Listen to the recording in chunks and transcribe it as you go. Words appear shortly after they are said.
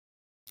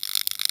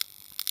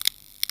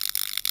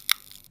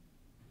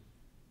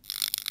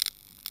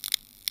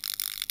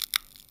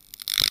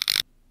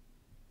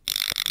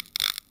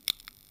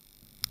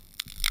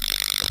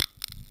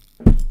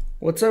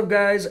What's up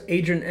guys,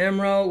 Adrian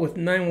Amaral with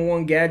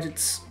 911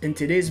 Gadgets. In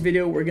today's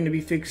video we're going to be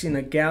fixing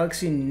a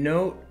Galaxy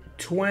Note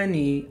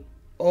 20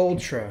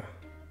 Ultra.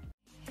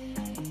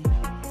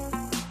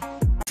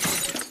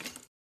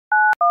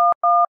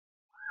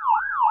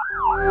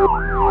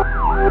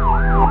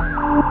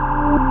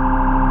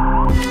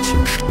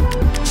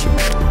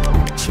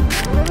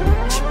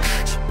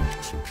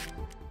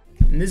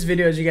 In this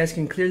video, as you guys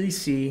can clearly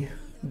see,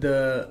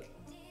 the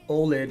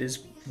OLED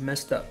is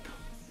messed up.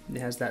 It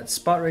has that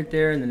spot right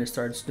there, and then it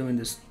starts doing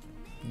this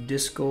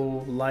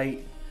disco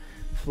light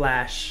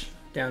flash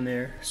down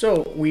there.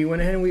 So we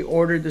went ahead and we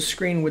ordered the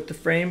screen with the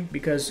frame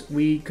because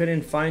we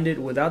couldn't find it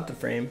without the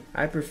frame.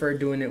 I prefer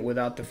doing it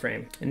without the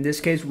frame. In this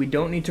case, we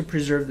don't need to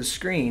preserve the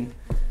screen.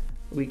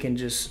 We can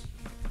just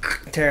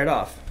tear it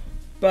off.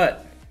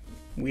 But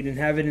we didn't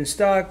have it in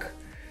stock.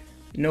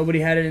 Nobody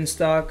had it in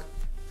stock.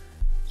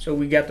 So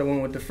we got the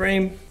one with the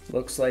frame.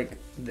 Looks like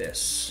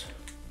this.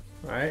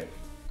 All right.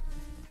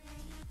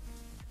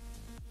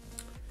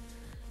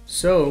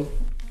 So,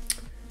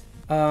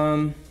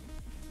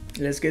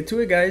 let's get to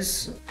it,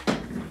 guys.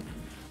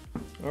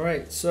 All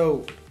right,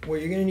 so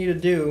what you're gonna need to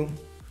do,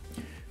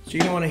 so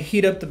you're gonna wanna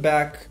heat up the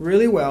back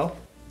really well,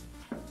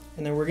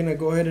 and then we're gonna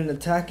go ahead and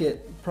attack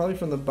it probably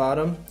from the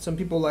bottom. Some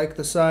people like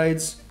the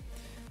sides,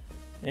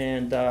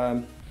 and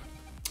I'm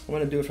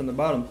gonna do it from the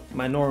bottom,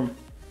 my norm.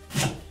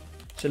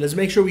 So let's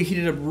make sure we heat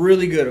it up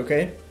really good,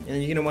 okay?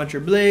 And you're gonna want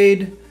your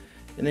blade,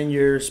 and then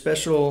your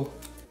special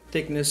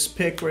thickness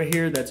pick right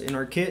here that's in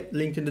our kit,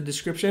 linked in the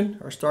description,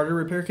 our starter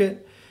repair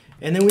kit.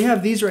 And then we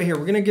have these right here.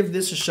 We're gonna give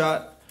this a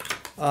shot.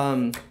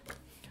 I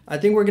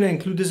think we're gonna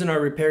include this in our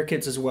repair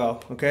kits as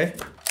well, okay?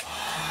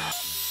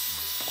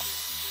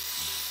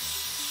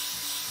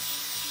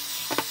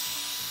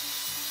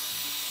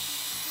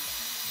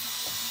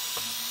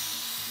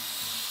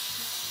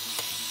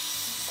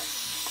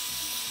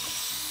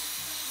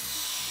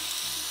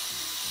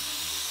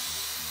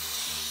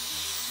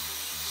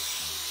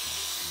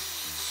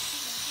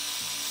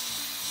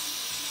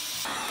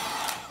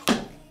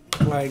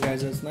 Alright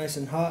guys, that's nice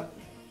and hot.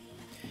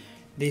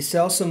 They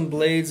sell some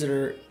blades that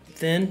are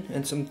thin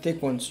and some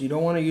thick ones. You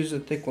don't want to use the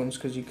thick ones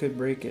because you could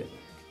break it.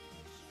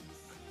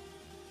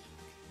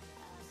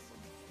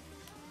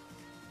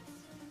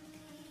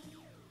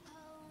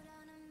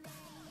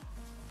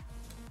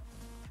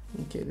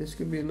 Okay, this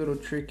could be a little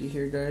tricky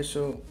here guys,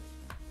 so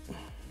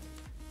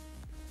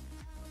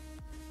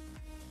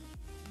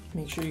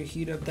make sure you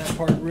heat up that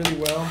part really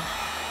well.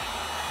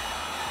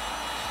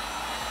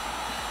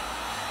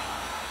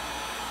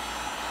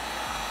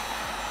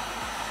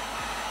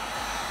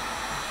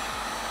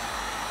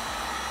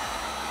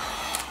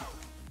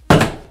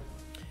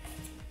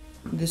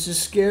 This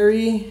is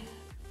scary.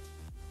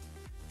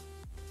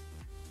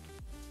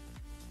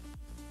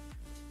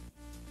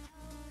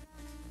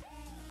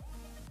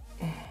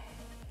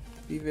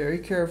 Be very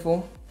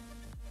careful.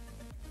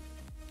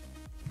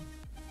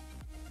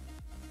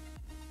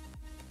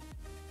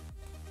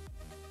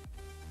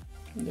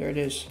 There it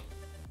is.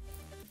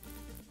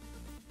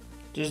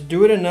 Just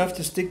do it enough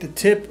to stick the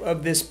tip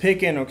of this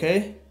pick in,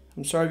 okay?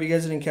 I'm sorry if you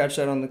guys didn't catch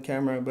that on the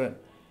camera,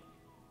 but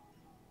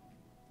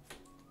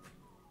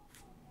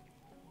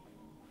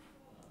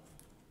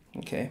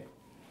okay,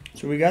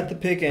 so we got the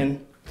pick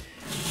in.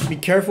 Be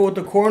careful with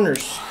the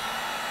corners.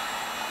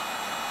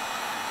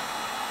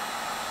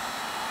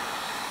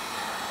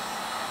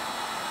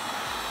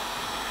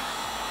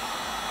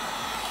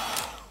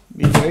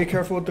 Be very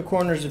careful with the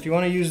corners. If you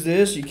want to use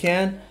this, you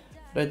can,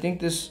 but I think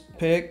this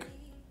pick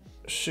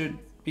should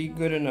be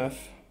good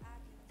enough.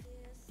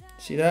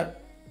 See that?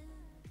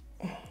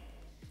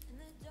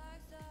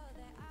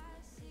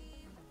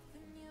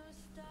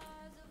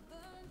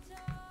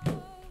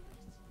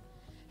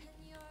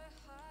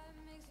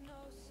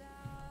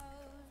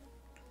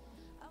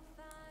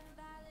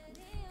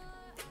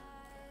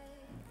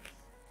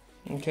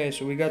 Okay,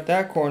 so we got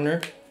that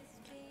corner.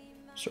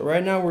 So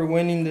right now we're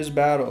winning this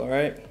battle, all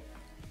right?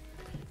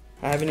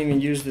 I haven't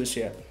even used this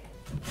yet.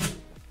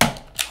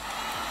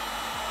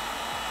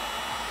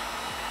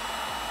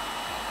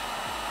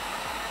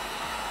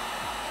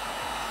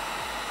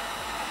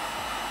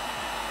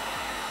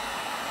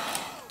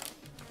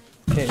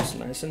 Okay, it's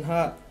nice and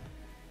hot.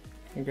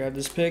 I grab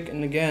this pick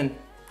and again,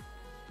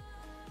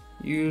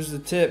 use the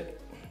tip.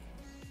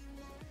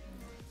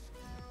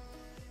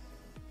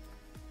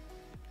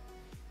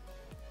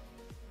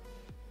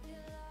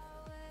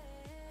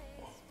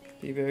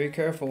 Be very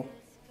careful.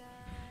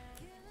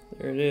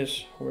 There it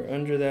is. We're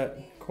under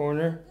that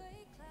corner.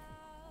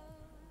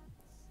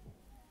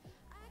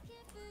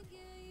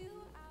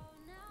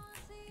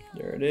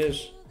 There it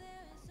is.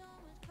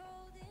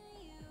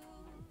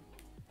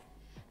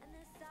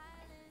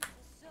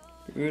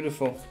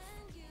 Beautiful.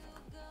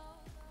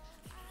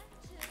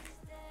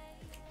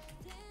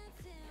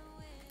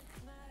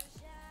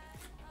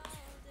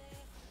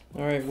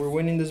 All right, we're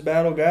winning this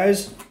battle,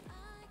 guys.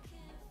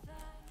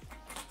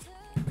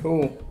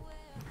 Cool.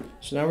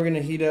 So now we're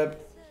gonna heat up.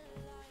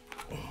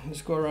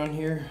 Let's go around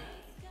here.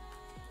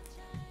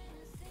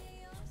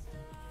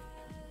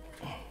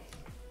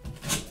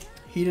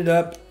 heat it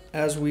up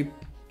as we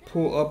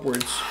pull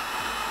upwards.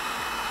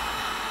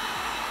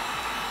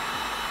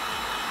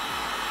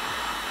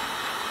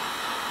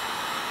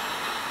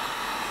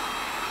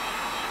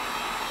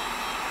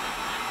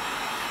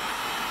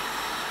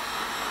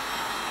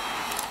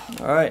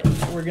 All right,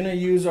 we're gonna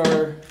use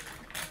our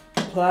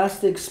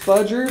plastic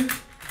spudger,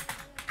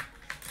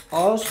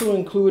 also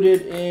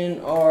included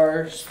in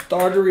our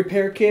starter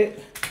repair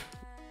kit.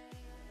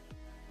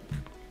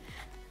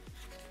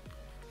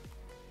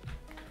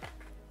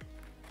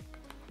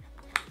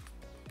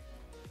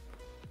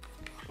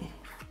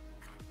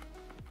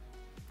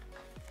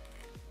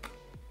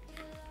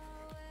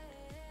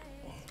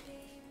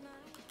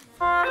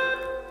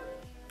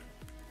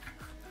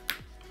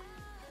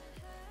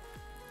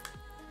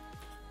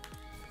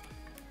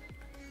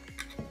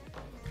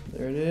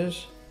 There it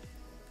is.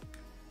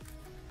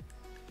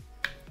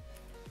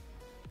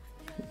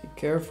 Be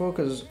careful,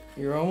 because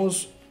you're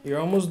almost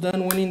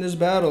done winning this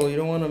battle. You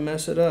don't want to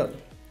mess it up.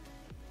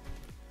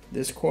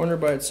 This corner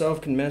by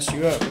itself can mess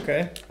you up,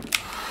 okay?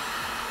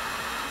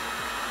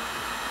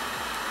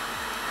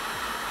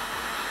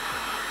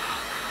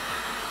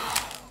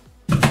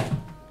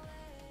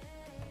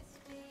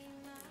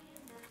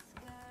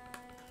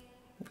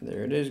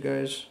 There it is,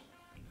 guys.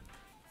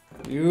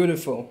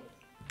 Beautiful.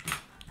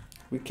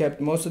 We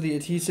kept most of the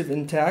adhesive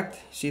intact.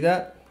 See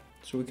that?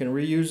 So we can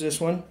reuse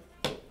this one.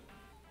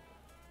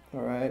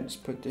 All right, let's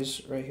put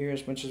this right here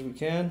as much as we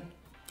can.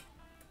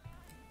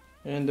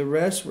 And the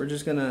rest, we're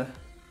gonna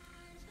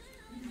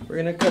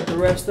cut the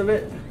rest of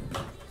it.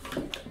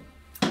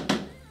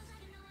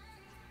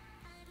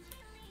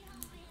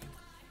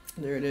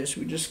 There it is.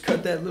 We just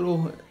cut that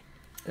little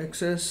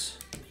excess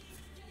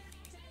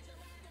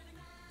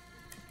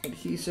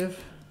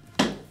adhesive.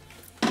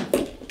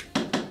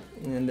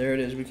 And there it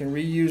is. We can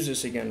reuse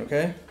this again,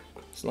 okay?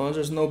 As long as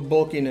there's no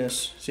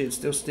bulkiness. See, it's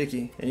still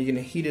sticky. And you're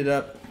gonna heat it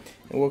up.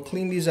 And we'll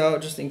clean these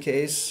out just in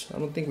case. I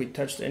don't think we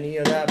touched any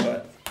of that,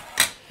 but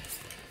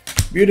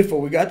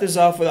beautiful. We got this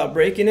off without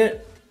breaking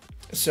it.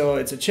 So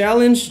it's a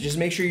challenge. Just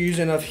make sure you use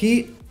enough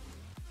heat.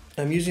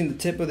 I'm using the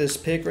tip of this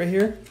pick right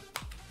here,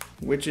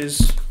 which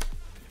is,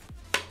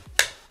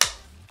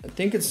 I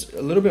think it's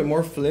a little bit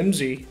more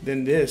flimsy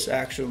than this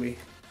actually.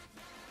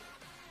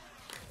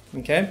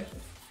 Okay.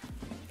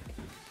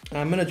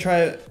 I'm gonna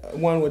try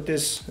one with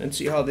this and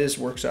see how this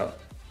works out.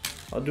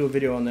 I'll do a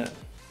video on that.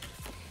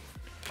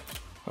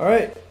 All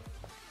right,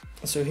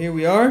 so here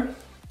we are.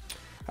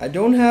 I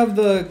don't have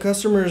the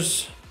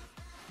customer's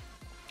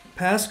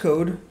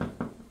passcode.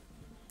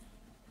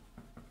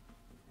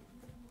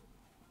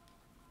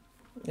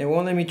 It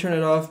won't let me turn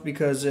it off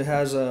because it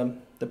has the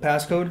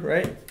passcode,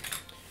 right?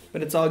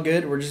 But it's all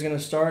good. We're just gonna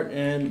start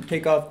and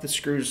take off the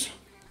screws.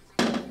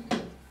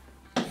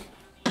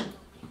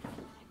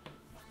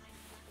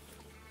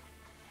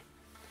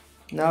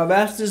 Now, I've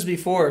asked this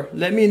before.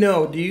 Let me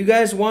know. Do you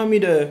guys want me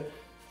to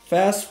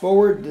fast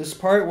forward this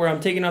part where I'm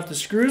taking off the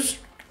screws?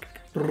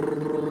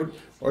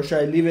 Or should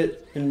I leave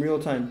it in real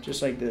time,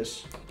 just like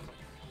this?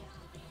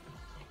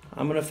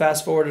 I'm going to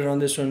fast forward it on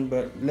this one,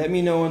 but let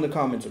me know in the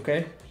comments,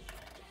 okay?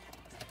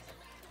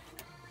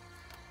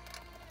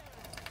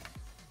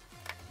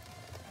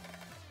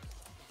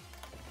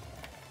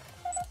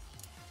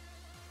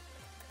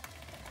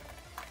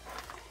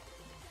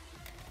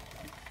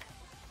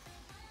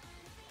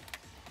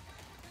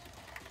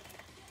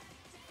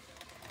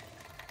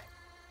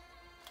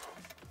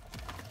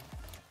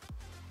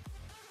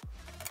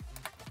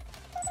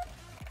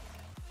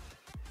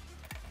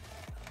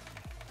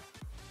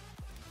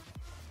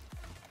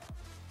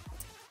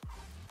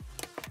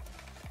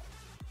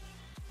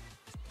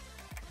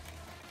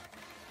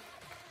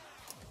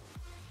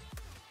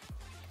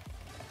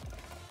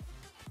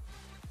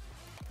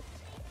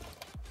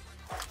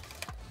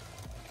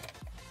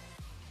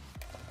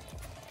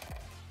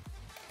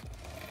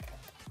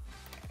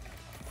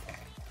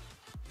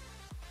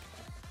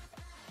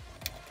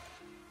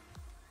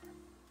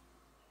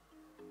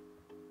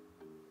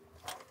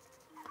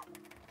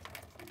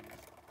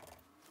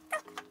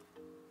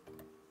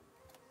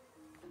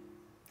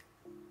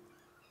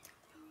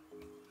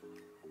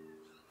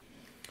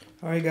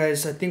 Alright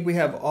guys, I think we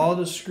have all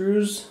the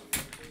screws.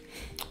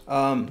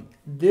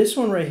 This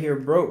one right here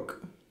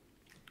broke.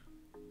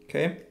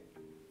 Okay?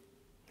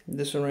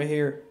 This one right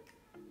here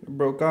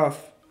broke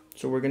off.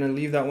 So we're going to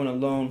leave that one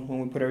alone when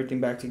we put everything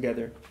back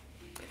together.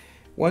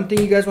 One thing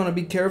you guys want to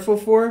be careful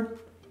for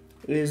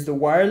is the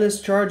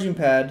wireless charging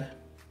pad.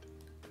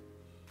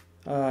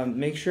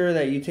 Make sure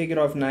that you take it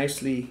off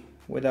nicely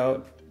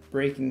without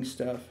breaking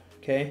stuff.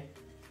 Okay?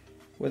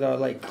 Without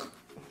like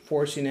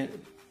forcing it.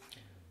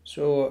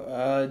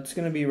 So it's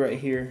gonna be right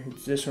here.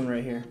 It's this one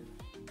right here.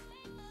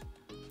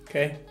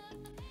 Okay.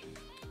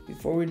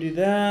 Before we do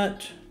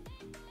that,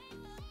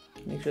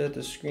 make sure that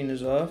the screen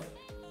is off.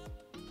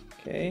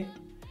 Okay.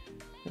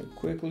 And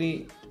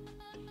quickly.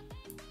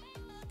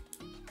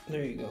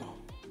 There you go.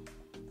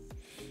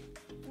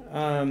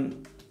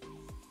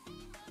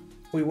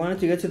 We wanted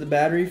to get to the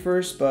battery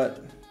first,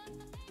 but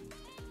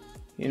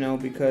you know,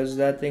 because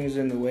that thing's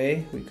in the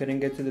way, we couldn't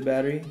get to the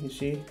battery. You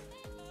see?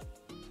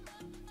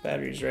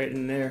 Battery's right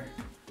in there.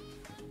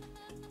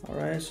 All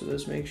right, so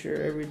let's make sure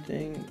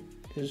everything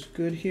is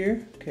good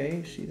here.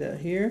 Okay, see that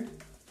here?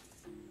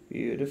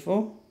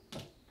 Beautiful.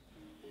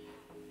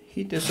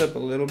 Heat this up a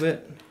little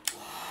bit.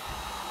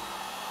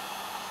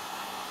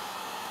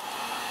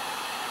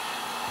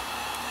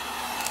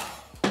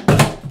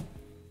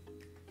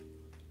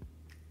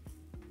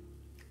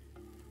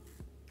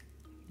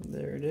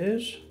 There it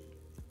is.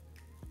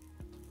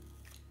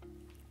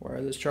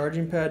 Wireless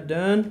charging pad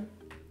done.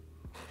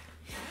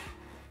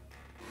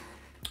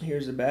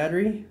 Here's the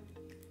battery.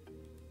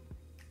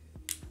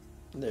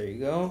 There you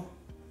go.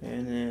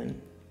 And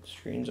then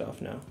screen's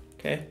off now.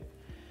 Okay.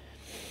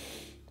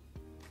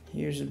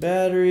 Here's the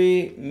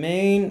battery.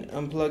 Main.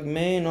 Unplug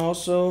main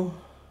also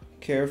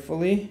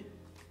carefully.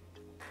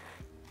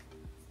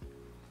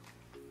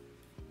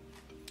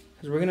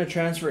 Because we're going to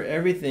transfer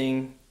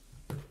everything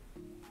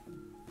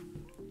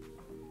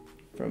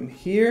from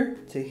here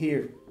to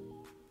here.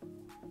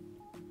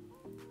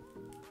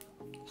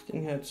 This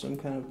thing had some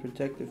kind of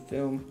protective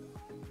film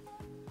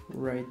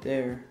right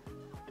there.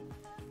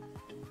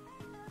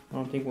 I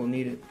don't think we'll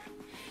need it.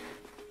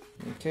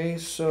 Okay,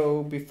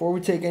 so before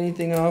we take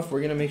anything off,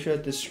 we're gonna make sure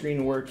that this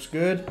screen works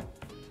good.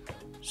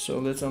 So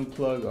let's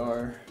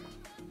unplug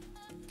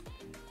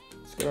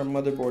let's get our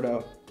motherboard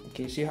out.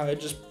 Okay, see how I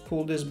just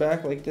pulled this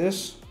back like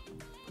this?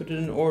 Put it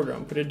in order,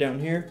 I'll put it down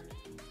here.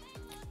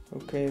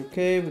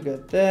 Okay, we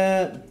got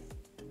that.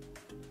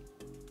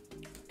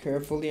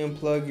 Carefully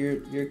unplug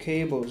your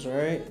cables, all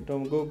right?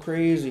 Don't go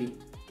crazy.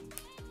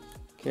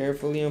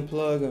 Carefully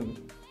unplug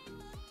them.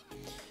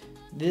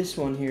 This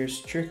one here is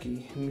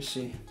tricky. Let me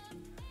see.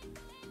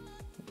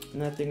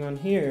 Nothing on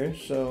here,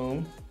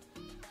 so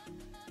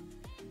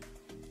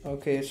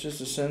okay, it's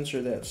just a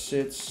sensor that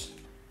sits.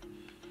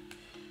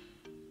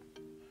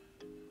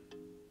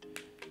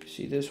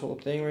 See this whole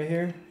thing right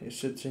here? It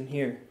sits in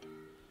here.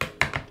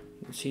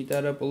 Let's heat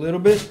that up a little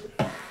bit.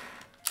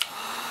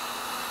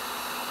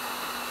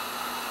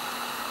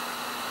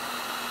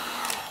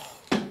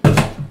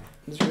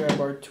 Let's grab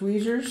our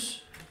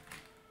tweezers.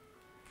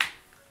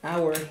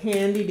 Our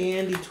handy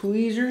dandy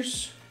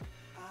tweezers.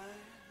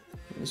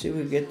 Let's see if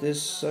we get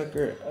this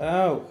sucker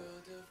out.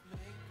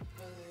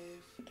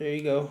 There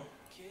you go.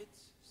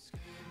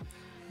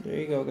 There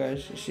you go,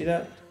 guys. You see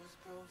that?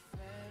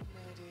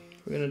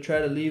 We're gonna try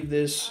to leave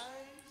this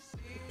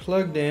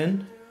plugged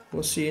in.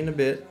 We'll see in a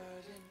bit.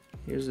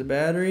 Here's the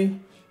battery.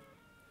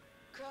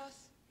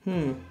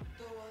 Alright,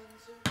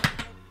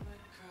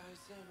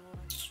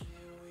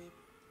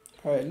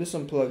 let's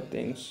unplug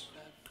things.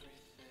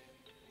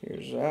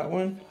 Here's that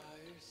one.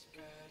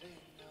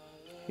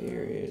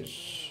 Here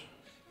is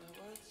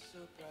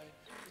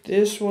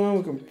this one.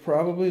 We can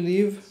probably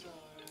leave.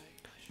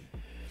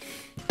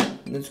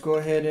 Let's go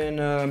ahead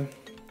and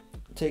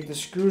take the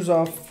screws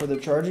off for the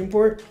charging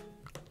port.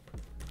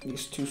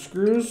 These two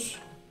screws.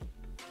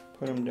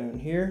 Put them down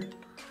here.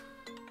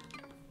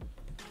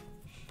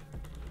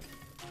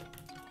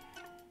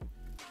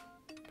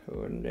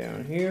 Put them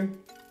down here.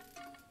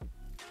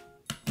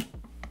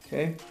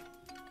 Okay.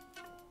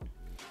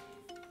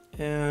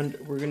 And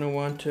we're gonna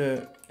want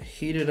to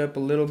heat it up a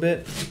little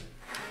bit.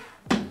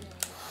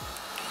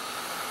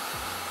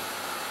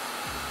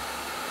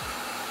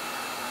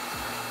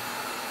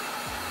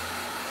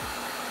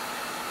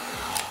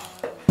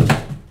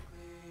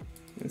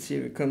 Let's see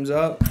if it comes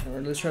out,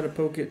 or let's try to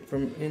poke it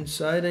from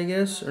inside, I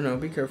guess. Or no,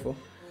 be careful.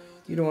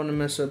 You don't want to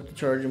mess up the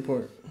charging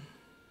port.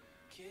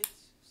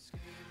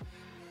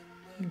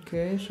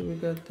 Okay, so we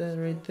got that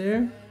right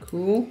there.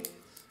 Cool.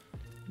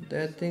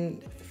 That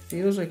thing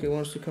feels like it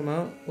wants to come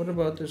out. What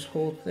about this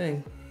whole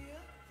thing?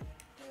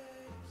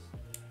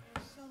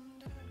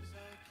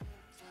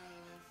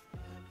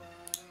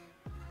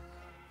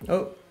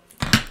 Oh,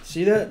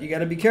 see that? You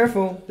gotta be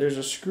careful. There's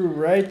a screw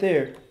right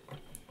there.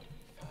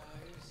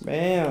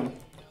 Bam.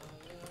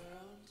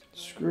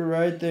 Screw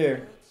right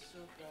there.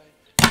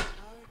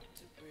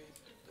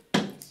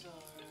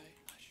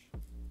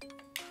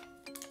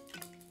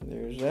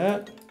 There's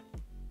that.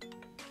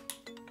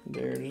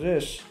 There's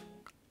this.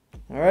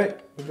 All right,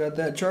 we got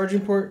that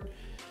charging port.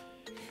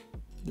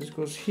 This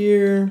goes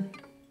here.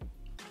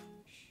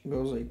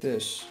 Goes like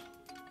this.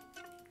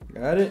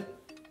 Got it?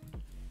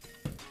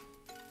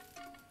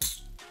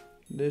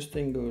 This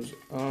thing goes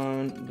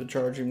on the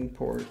charging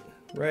port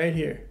right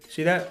here.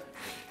 See that?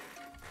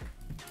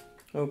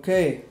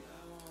 Okay.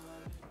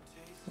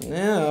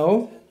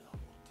 Now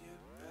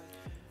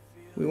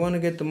we want to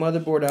get the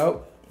motherboard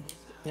out,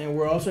 and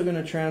we're also going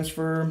to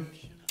transfer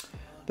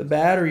the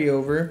battery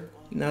over.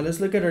 Now let's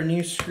look at our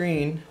new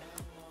screen.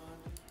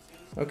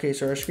 Okay,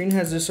 so our screen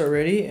has this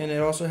already, and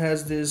it also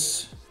has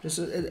this.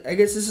 I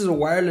guess this is a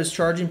wireless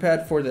charging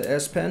pad for the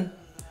S Pen.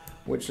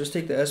 Which, let's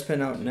take the S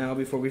Pen out now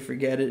before we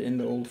forget it in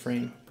the old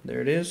frame.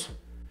 There it is.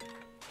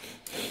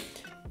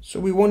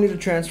 So we won't need to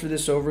transfer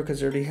this over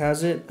because it already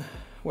has it.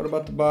 What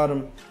about the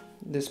bottom?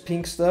 This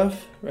pink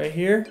stuff right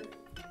here.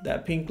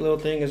 That pink little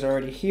thing is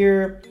already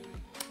here.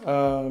 We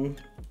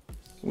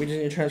just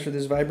need to transfer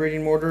this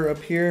vibrating motor up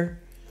here.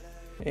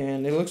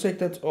 And it looks like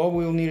that's all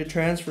we'll need to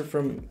transfer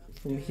from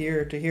from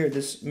here to here.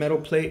 This metal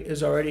plate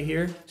is already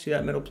here. See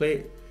that metal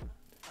plate?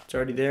 It's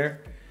already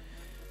there.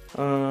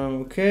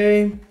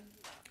 Okay.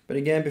 But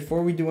again,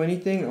 before we do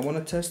anything, I want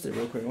to test it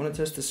real quick. I want to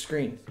test the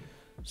screen.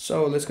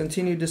 So let's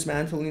continue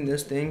dismantling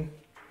this thing.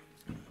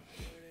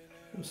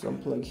 Let's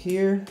unplug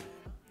here.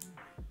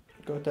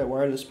 Got that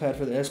wireless pad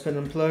for the S Pen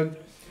unplugged.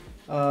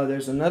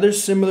 There's another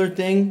similar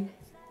thing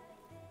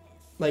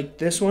like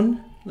this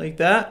one, like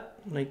that,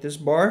 like this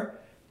bar.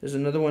 There's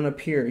another one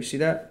up here. You see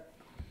that?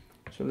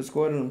 So let's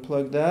go ahead and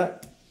unplug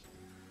that.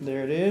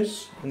 There it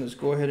is. And let's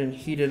go ahead and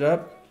heat it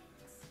up.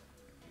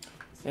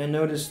 And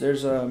notice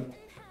there's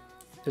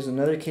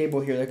another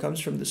cable here that comes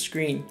from the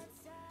screen,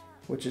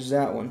 which is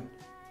that one.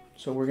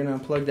 So we're gonna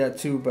unplug that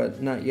too,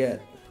 but not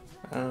yet.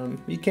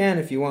 You can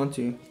if you want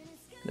to.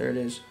 There it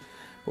is.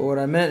 But what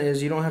I meant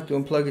is you don't have to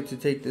unplug it to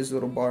take this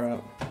little bar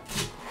out.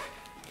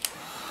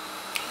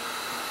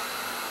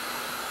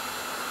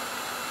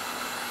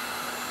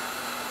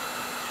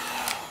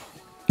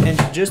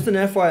 And just an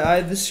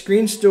FYI, this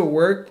screen still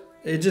worked.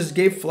 It just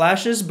gave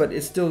flashes, but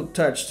it still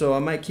touched. So I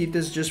might keep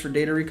this just for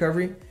data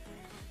recovery.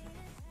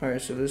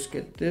 Alright, so let's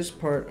get this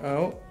part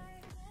out.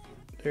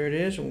 There it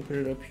is, and we'll put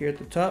it up here at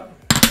the top.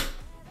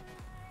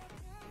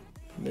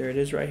 There it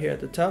is right here at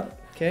the top,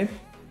 okay?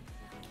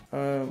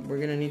 We're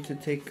gonna need to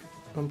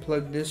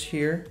unplug this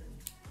here.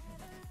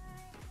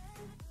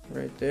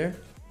 Right there.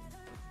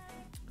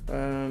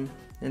 And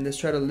let's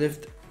try to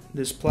lift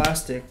this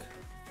plastic.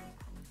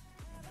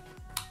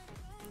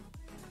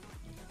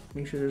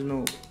 Make sure there's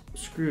no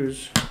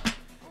screws.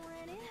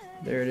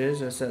 There it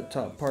is, that's that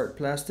top part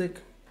plastic.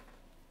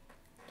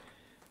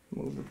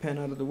 Move the pen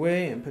out of the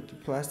way and put the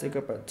plastic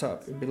up at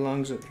top. It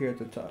belongs up here at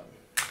the top.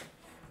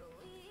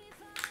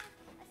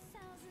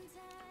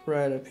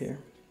 Right up here.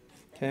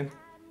 Okay.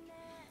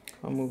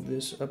 I'll move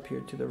this up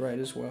here to the right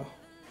as well.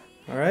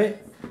 Alright.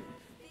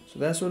 So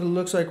that's what it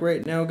looks like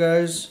right now,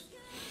 guys.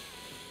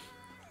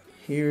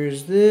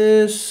 Here's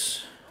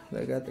this.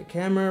 I got the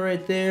camera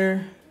right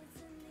there.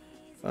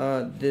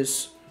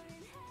 This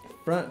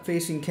front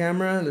facing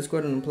camera. Let's go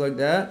ahead and unplug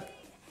that.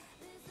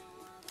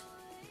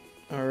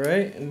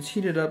 Alright, and let's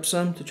heat it up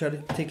some to try to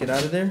take it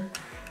out of there.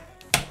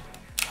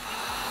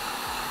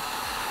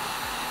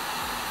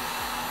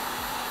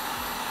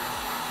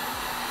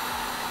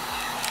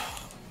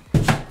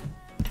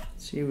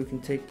 See if we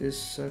can take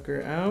this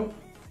sucker out.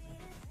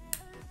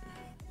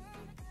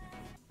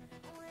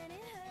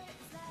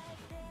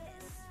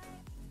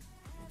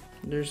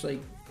 There's like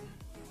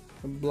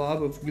a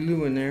blob of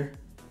glue in there.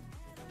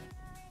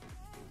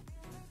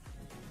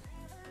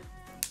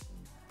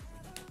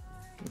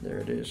 There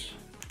it is.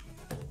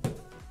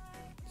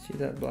 See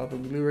that blob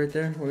of glue right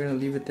there? We're gonna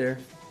leave it there.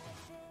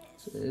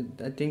 So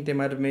I think they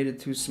might have made it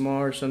too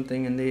small or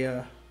something, and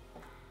they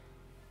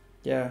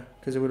yeah,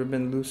 because it would have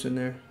been loose in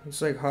there.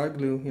 It's like hot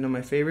glue, you know,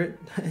 my favorite.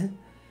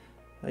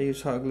 I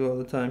use hot glue all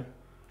the time.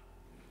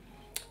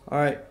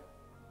 Alright.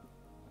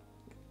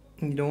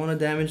 You don't want to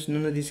damage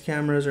none of these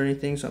cameras or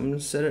anything, so I'm going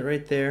to set it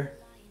right there.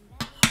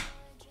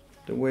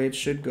 The way it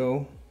should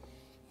go.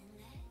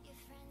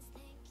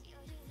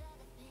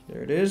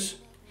 There it is.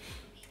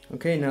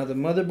 Okay, now the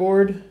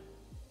motherboard.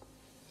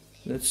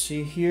 Let's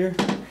see here.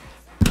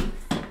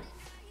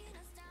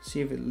 See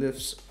if it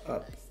lifts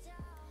up.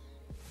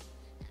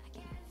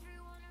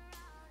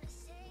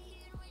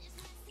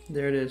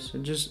 There it is.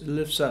 It just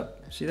lifts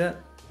up. See that?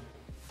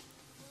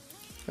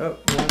 Oh,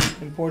 one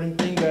important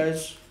thing,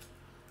 guys.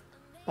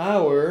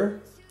 Our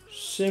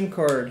SIM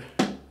card.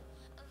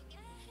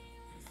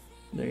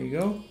 There you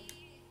go.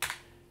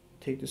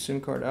 Take the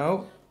SIM card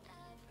out.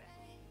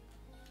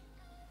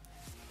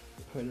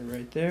 Put it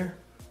right there.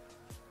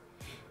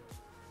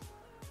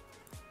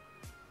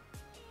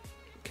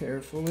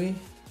 Carefully.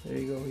 There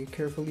you go. You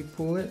carefully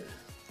pull it.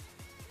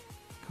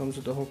 Comes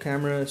with the whole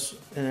camera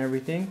and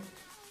everything.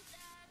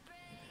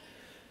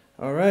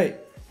 All right,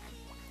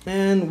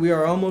 and we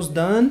are almost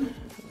done.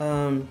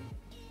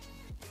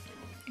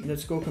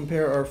 Let's go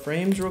compare our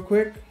frames real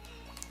quick.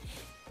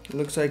 It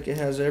looks like it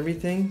has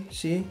everything.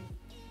 See?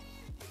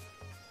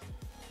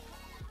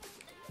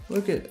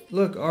 Look,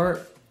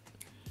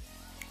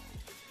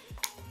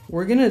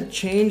 we're gonna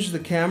change the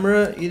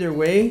camera either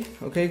way,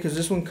 okay? Because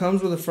this one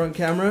comes with a front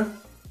camera.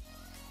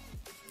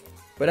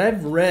 But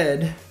I've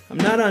read, I'm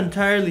not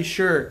entirely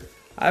sure.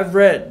 I've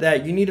read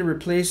that you need to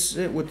replace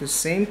it with the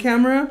same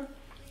camera.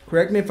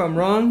 Correct me if I'm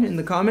wrong in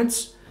the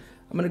comments.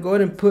 I'm gonna go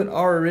ahead and put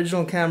our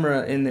original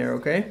camera in there,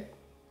 okay?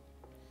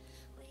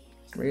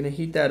 We're gonna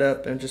heat that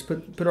up and just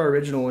put our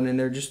original one in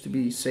there just to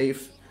be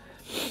safe.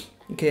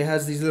 Okay, it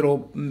has these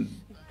little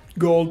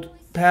gold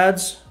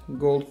pads,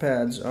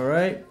 all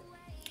right?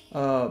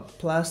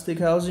 Plastic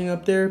housing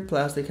up there,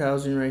 plastic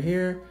housing right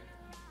here.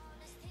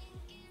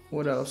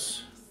 What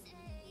else?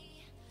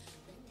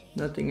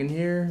 Nothing in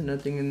here,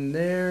 nothing in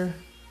there.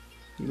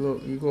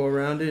 You go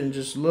around it and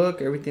just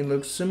look, everything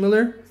looks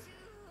similar.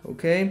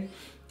 Okay,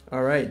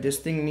 all right, this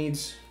thing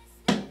needs,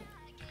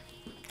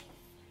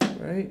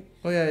 right?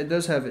 Oh yeah, it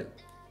does have it.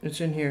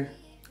 It's in here.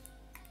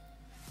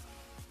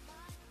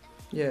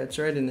 Yeah, it's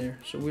right in there.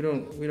 So we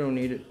don't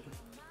need it.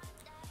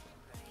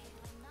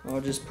 I'll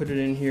just put it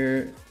in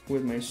here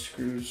with my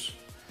screws.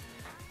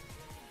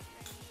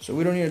 So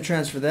we don't need to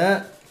transfer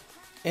that.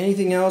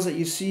 Anything else that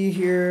you see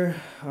here,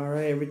 all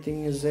right,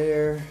 everything is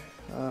there.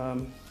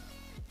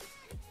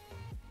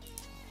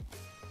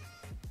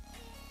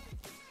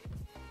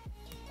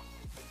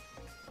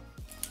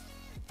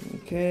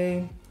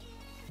 Okay,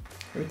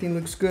 everything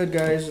looks good,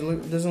 guys.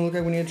 It doesn't look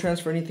like we need to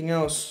transfer anything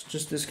else,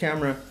 just this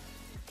camera.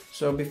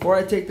 So before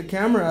I take the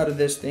camera out of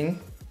this thing,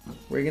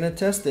 we're gonna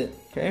test it,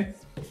 okay?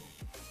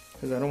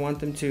 Because I don't want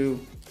them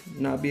to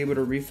not be able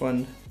to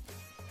refund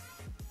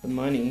the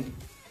money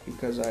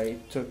because I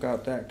took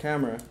out that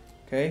camera,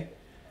 okay?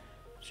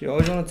 So you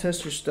always want to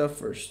test your stuff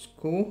first.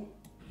 Cool?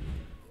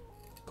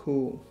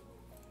 Cool.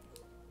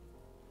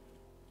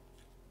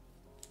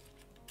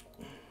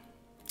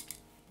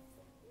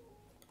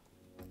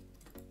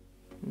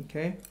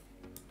 Okay.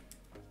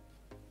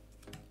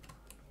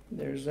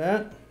 There's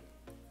that.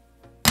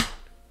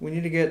 We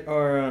need to get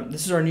our,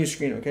 this is our new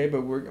screen, okay? But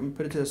I'm gonna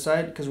put it to the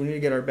side because we need to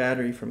get our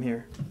battery from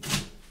here.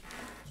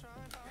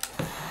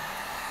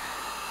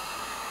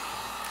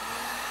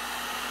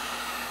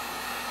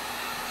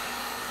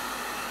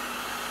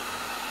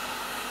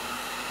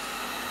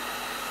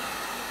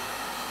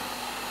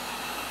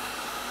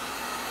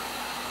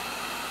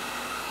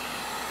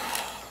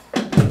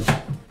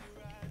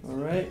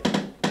 Alright,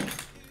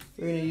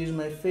 we're going to use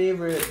my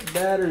favorite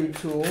battery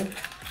tool,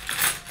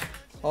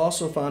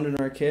 also found in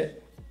our kit.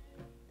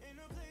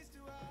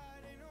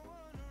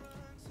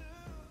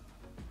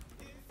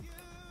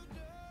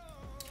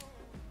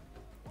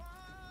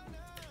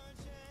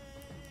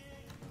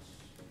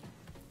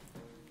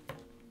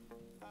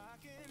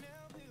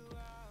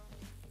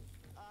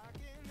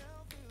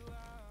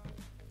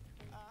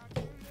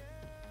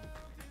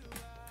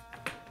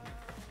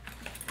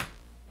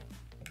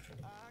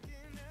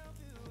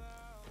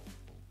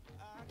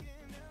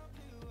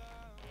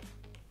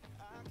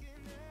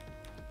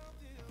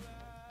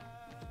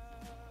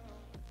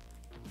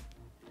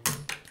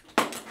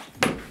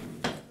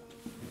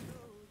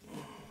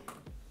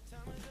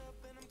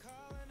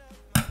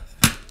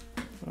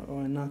 Oh,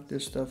 I knocked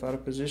this stuff out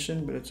of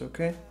position, but it's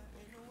okay.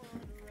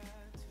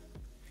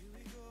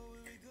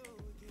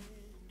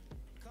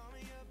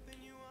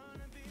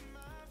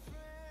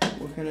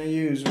 What can I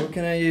use? What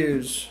can I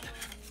use?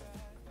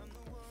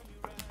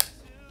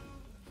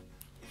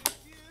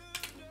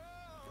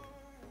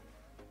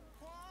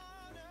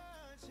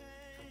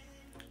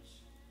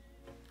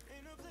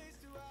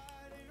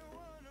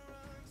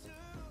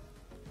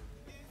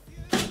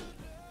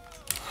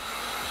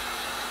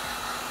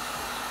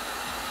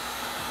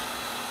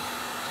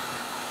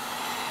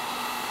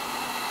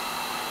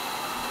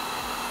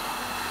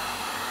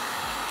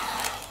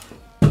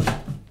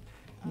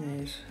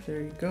 Nice,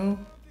 there you go.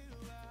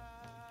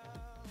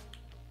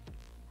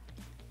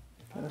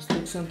 Gotta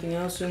stick something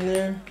else in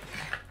there.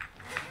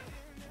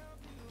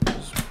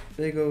 This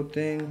big old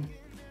thing.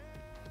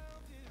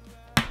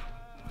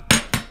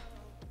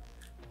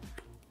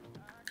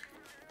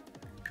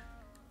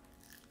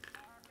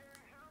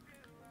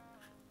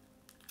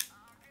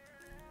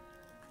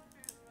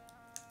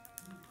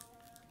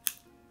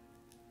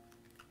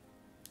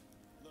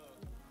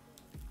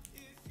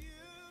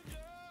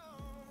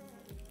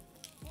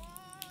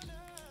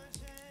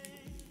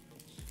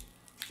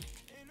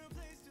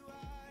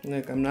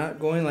 Look, I'm not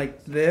going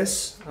like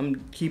this.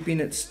 I'm keeping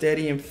it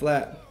steady and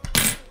flat.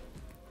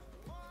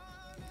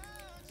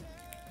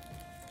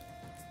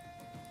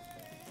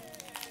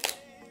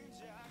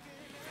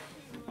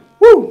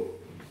 Woo!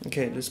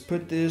 Okay, let's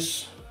put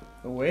this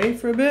away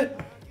for a bit.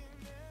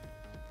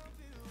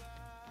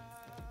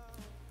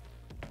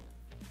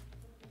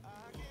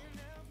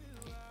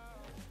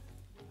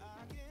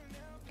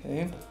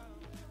 Okay.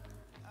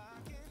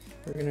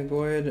 We're gonna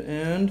go ahead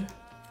and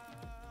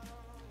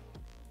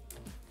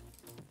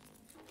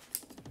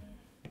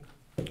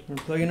we're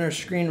plugging our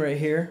screen right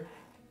here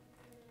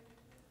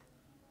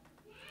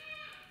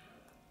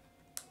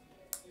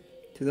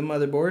to the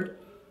motherboard.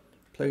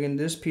 Plugging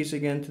this piece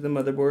again to the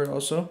motherboard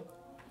also.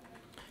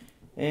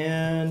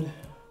 And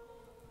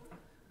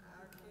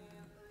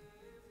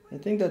I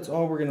think that's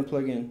all we're gonna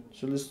plug in.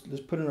 So let's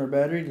put in our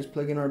battery. Let's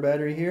plug in our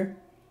battery here.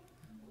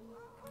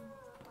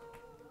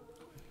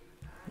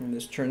 And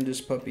let's turn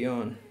this puppy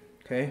on,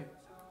 okay?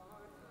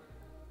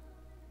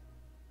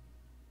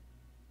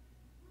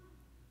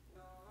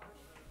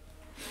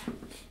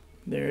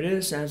 There it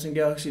is, Samsung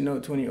Galaxy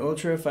Note 20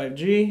 Ultra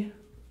 5G.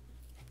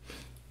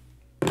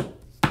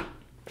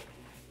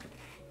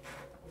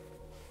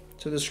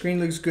 So the screen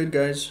looks good,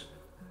 guys.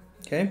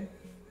 Okay.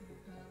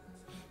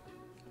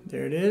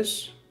 There it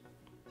is.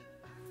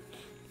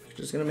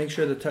 Just gonna make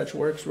sure the touch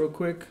works real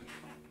quick.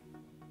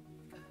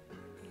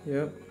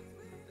 Yep.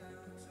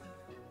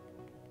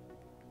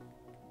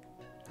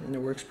 And it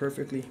works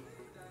perfectly.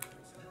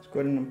 Let's go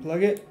ahead and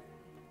unplug it.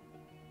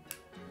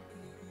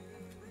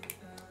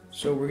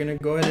 So we're gonna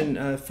go ahead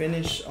and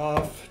finish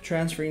off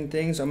transferring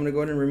things. I'm gonna go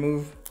ahead and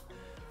remove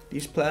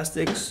these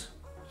plastics.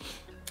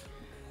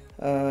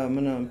 I'm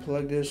gonna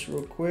unplug this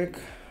real quick.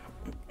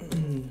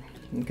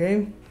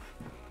 Okay.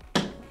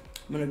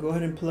 I'm gonna go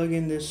ahead and plug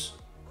in this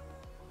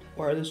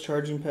wireless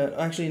charging pad.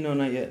 Actually, no,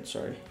 not yet,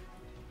 sorry.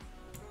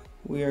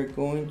 We are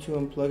going to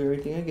unplug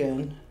everything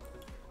again.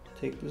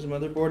 Take this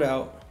motherboard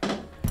out.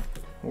 And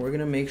we're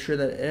gonna make sure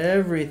that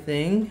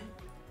everything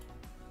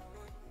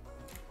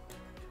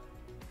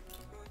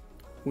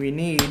we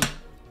need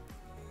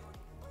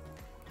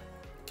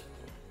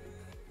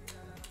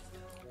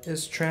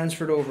is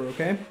transferred over,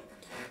 okay?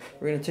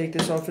 We're gonna take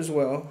this off as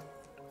well.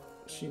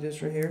 See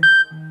this right here?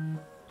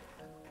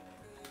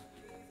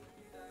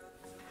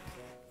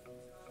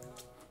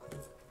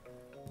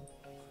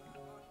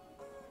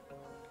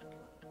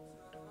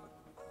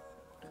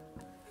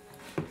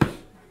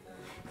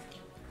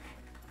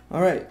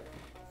 All right,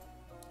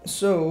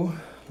 so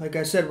like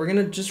I said, we're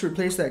gonna just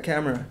replace that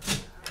camera.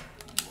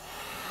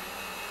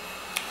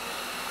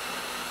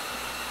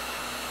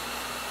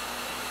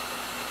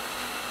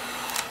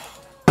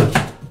 I'm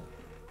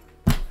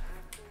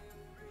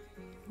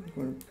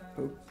gonna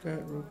poke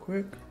that real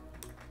quick.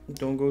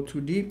 Don't go too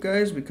deep,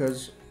 guys,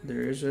 because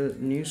there is a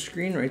new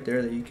screen right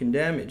there that you can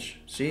damage.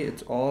 See,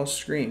 it's all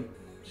screen.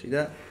 See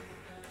that?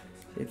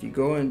 If you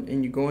go in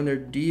and you go in there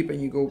deep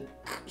and you go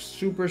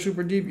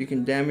super deep, you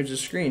can damage the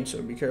screen,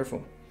 so be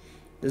careful.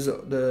 This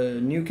is the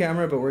new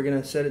camera, but we're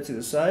gonna set it to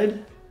the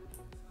side.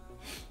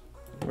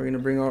 We're gonna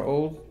bring our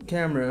old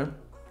camera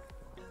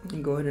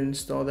and go ahead and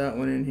install that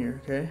one in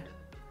here, okay?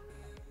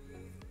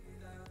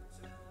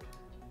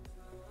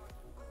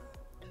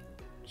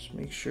 Just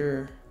make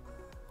sure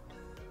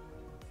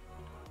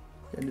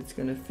that it's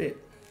gonna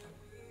fit.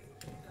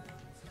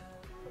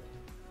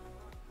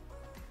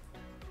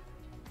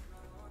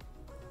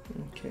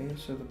 Okay,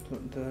 so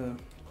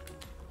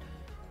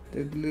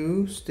the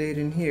glue stayed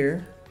in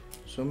here,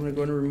 so I'm gonna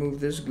go and remove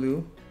this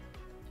glue.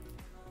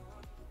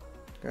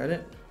 Got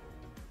it?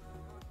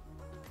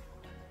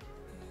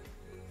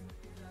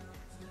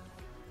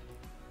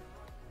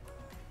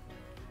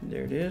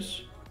 There it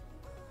is.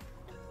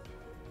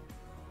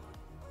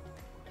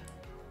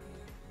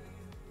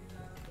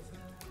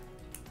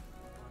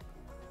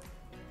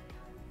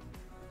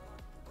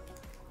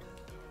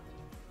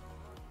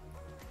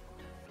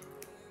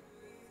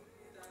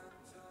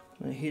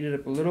 I heat it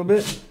up a little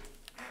bit.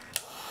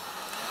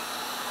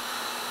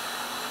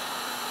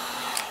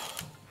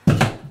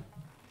 And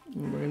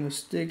we're gonna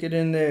stick it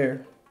in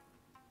there.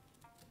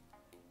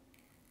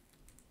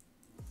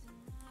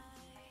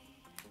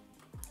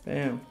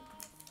 Bam.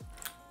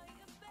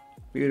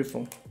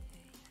 Beautiful.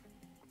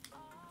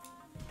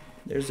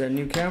 There's that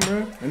new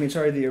camera.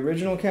 Sorry, the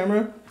original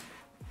camera.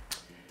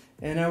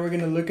 And now we're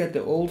gonna look at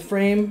the old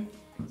frame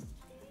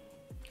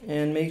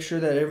and make sure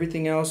that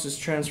everything else is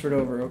transferred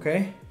over,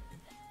 okay?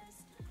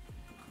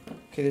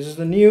 Okay, this is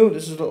the new,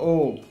 this is the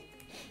old.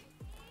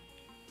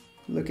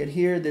 Look at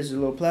here, there's a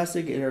little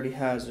plastic, it already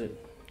has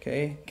it.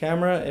 Okay,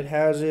 camera, it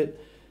has it.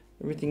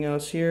 Everything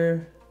else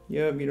here,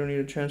 yep, you don't need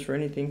to transfer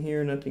anything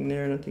here, nothing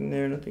there, nothing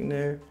there, nothing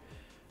there,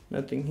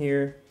 nothing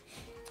here.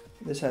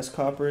 This has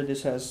copper,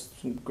 this has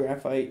some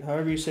graphite,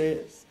 however you say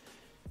it.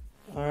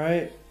 All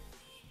right,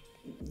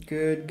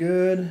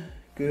 good.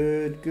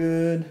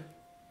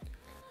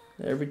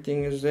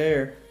 Everything is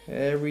there,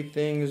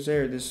 everything is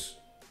there. This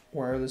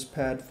wireless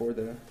pad for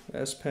the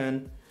S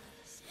Pen.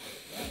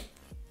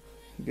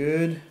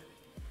 Good.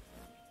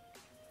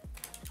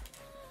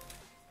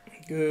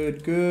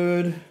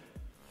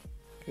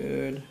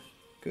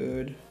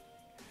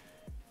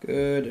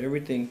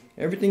 Everything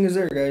is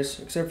there,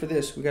 guys, except for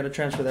this. We got to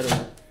transfer that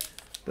over.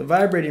 The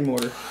vibrating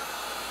motor.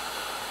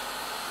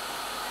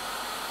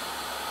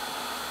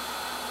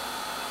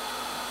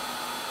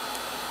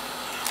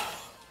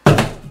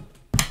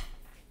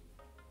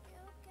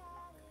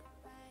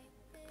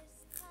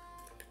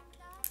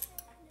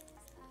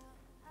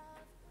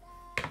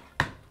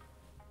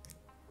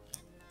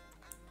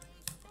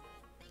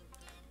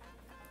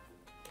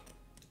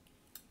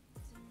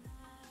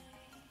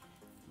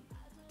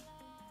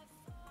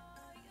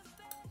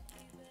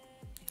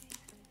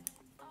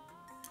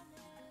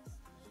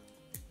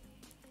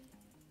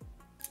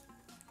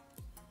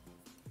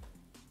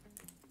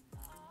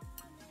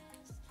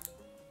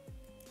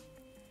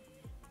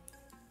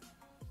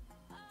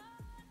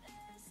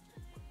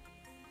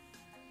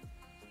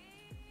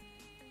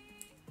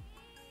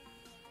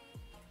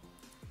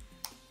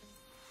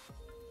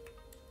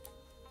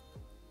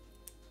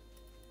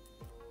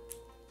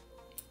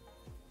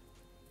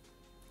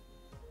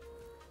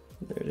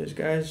 There it is,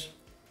 guys.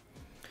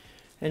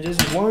 And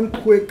just one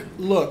quick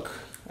look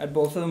at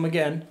both of them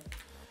again,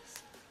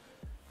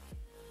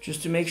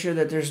 just to make sure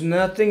that there's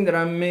nothing that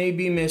I may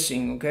be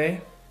missing,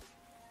 okay?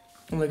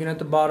 I'm looking at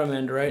the bottom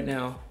end right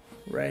now,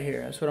 right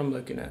here. That's what I'm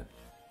looking at.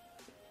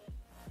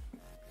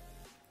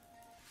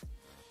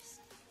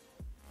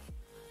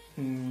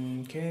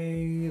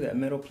 Okay, that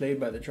metal plate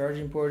by the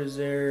charging port is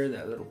there.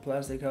 That little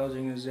plastic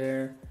housing is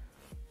there.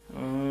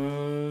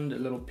 The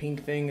little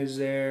pink thing is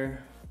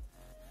there.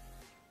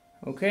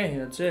 Okay,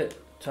 that's it.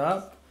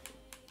 Top.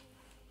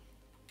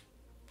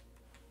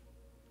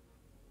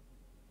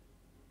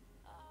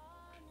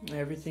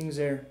 Everything's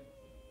there.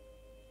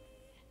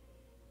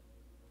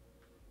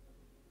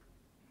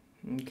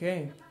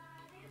 Okay,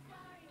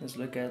 let's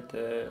look at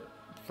the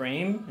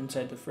frame.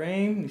 Inside the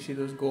frame, you see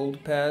those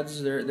gold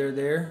pads, they're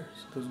there.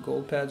 Those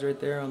gold pads right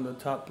there on the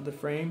top of the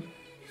frame.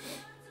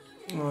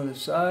 On the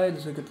side,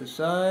 let's look at the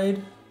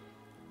side.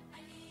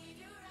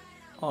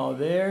 All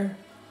there.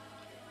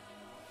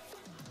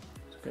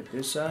 Let's look at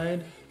this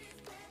side.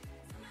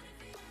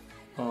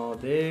 All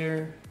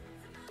there.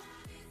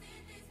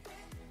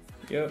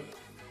 Yep.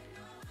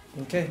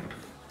 Okay.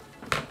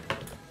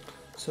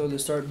 So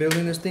let's start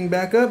building this thing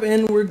back up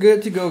and we're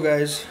good to go,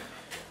 guys.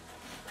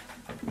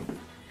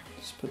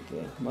 Let's put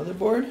the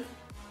motherboard.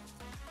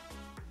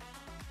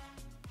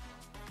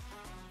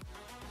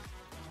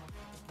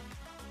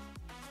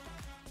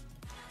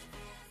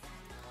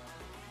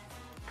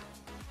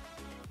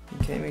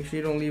 Okay, make sure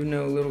you don't leave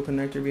no little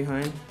connector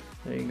behind.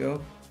 There you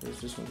go.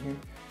 There's this one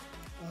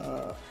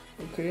here.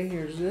 Okay,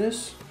 here's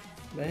this.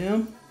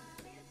 Bam.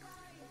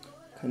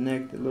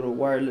 Connect the little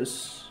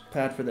wireless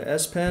pad for the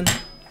S Pen.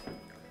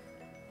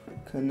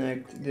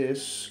 Connect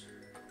this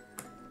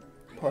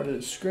part of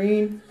the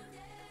screen.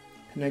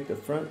 Connect the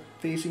front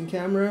facing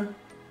camera.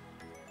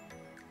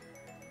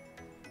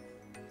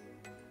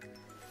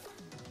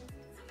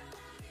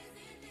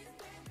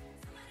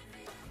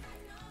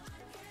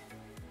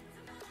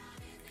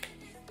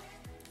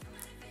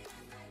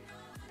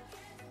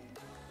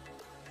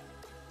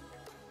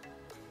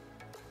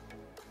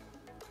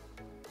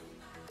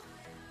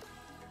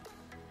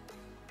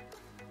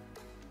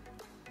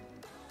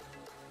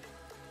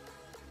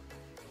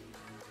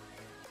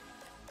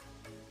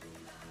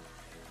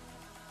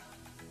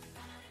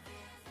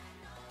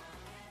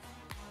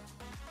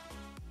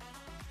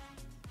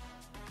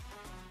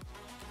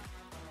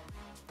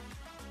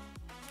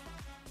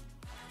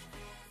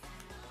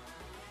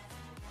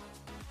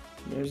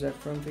 There's that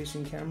front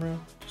facing camera,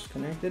 just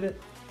connected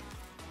it.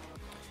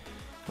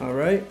 All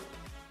right,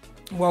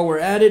 while we're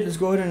at it, let's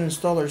go ahead and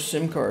install our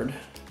SIM card.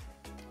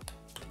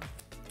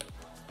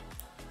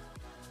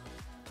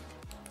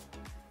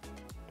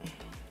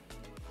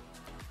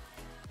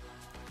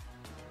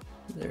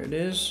 There it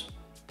is.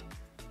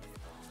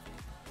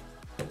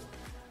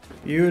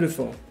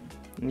 Beautiful.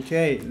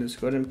 Okay, let's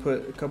go ahead and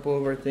put a couple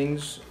of our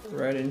things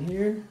right in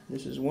here.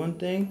 This is one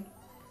thing.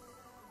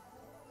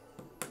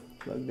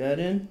 Plug that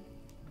in.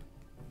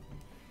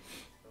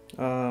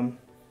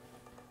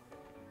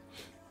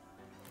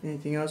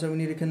 Anything else that we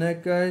need to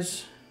connect,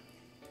 guys?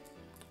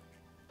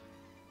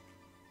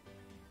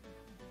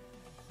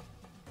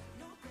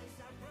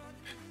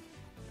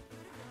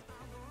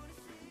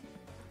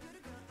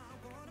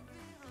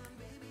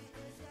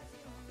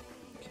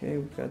 Okay,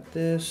 we've got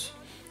this.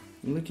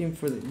 I'm looking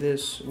for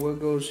this. What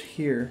goes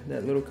here?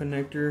 That little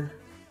connector.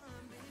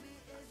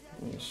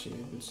 Let me see.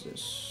 What's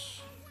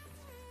this?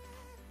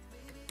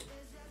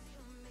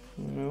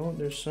 No,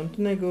 there's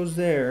something that goes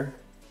there.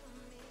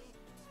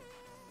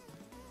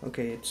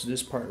 Okay, it's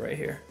this part right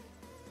here.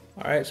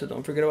 Alright, so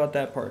don't forget about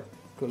that part.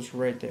 It goes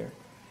right there.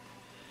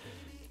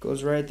 It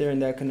goes right there in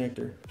that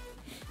connector.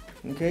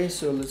 Okay,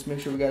 so let's make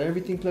sure we got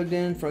everything plugged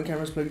in. Front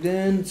camera's plugged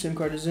in. SIM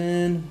card is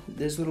in.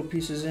 This little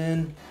piece is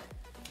in.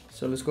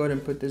 So let's go ahead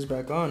and put this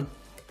back on.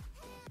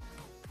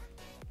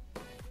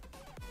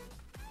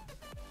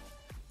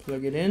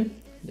 Plug it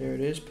in. There it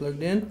is,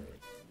 plugged in.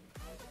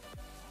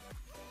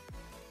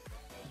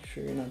 Make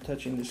sure you're not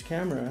touching this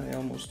camera. I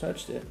almost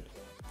touched it.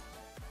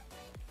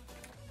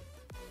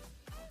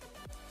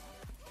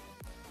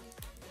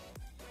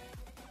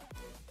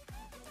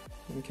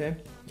 Okay,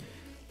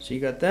 so you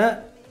got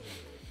that.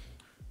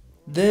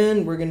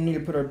 Then we're gonna need to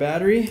put our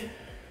battery.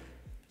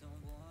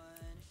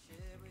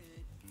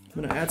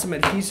 I'm gonna add some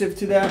adhesive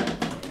to that,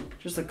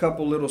 just a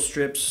couple little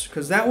strips,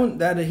 because that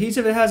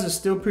adhesive it has is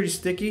still pretty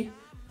sticky,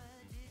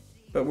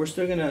 but we're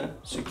still gonna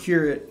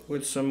secure it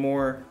with some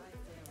more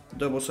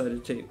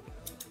double-sided tape.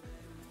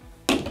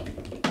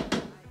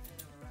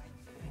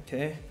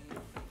 Okay,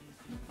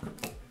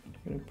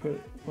 I'm gonna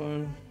put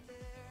one.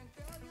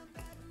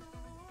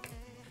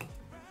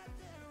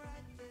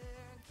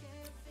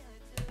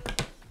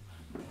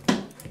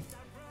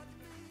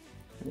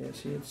 Yeah,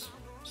 see, it's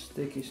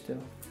sticky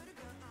still.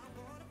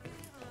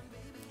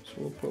 So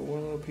we'll put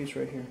one little piece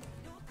right here.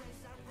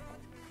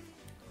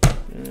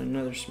 And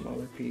another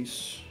smaller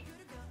piece.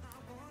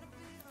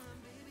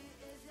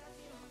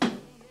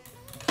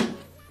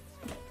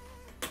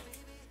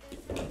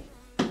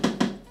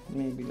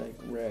 Maybe like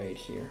right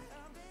here.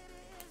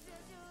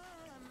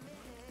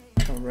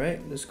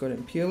 Alright, let's go ahead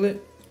and peel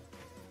it.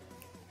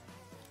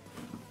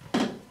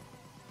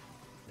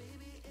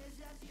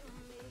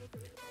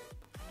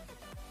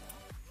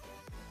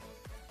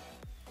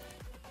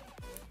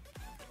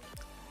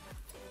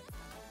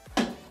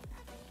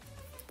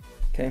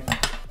 Okay,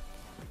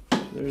 so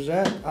there's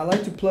that. I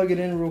like to plug it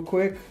in real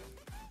quick,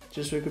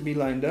 just so it could be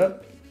lined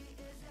up.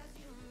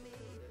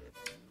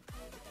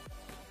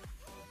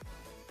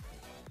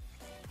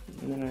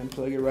 And then I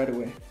unplug it right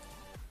away.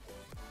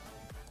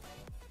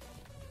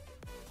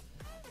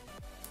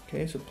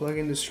 Okay, so plug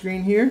in the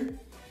screen here.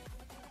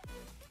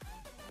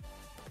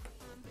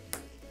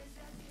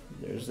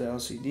 There's the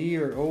LCD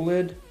or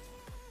OLED.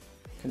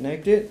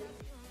 Connect it.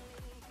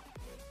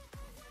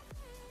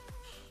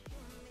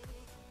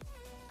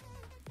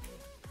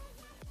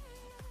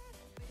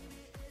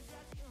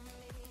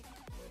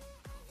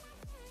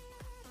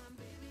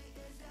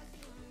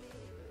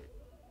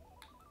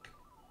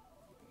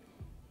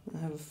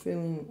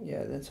 feeling,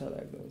 yeah, that's how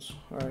that goes.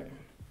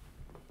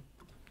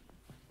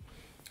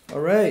 All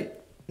right,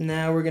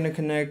 now we're gonna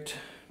connect,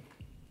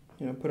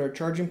 put our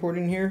charging port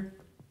in here.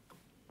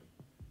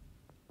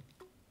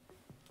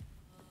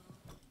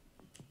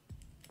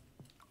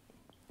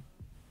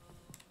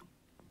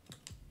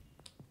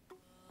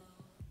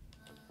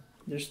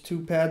 There's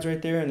 2 pads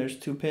right there and there's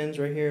 2 pins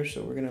right here,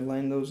 so we're gonna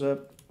line those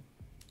up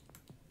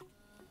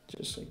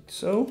just like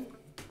so.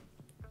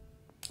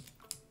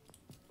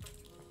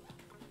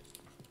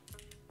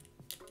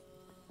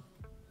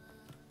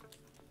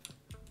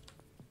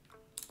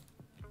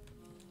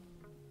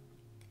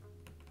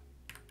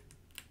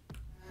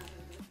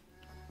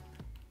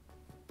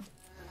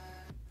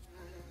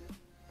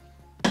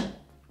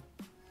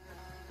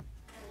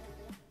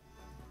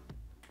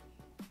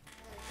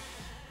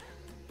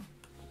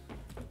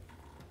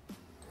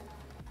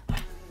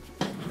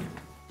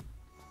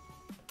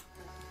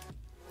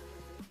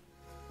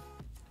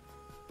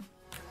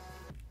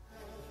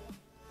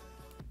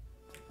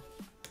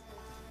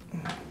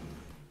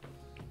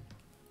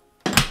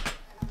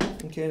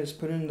 Okay, let's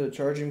put in the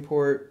charging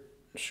port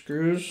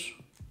screws.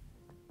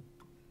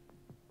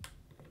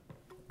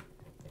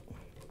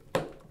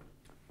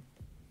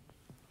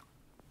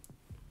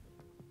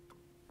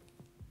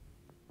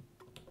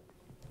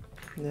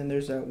 And then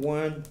there's that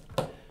one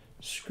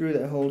screw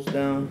that holds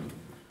down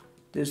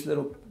this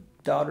little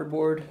daughter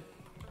board.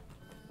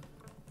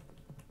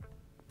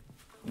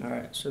 All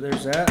right, so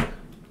there's that.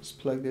 Let's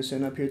plug this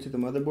in up here to the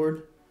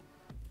motherboard.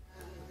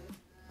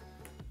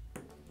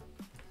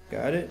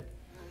 Got it.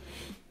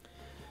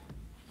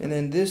 And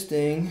then this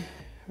thing,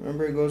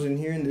 remember it goes in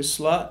here in this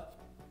slot,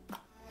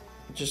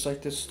 just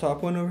like this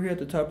top one over here at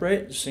the top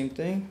right, the same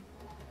thing.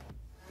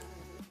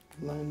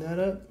 Line that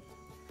up.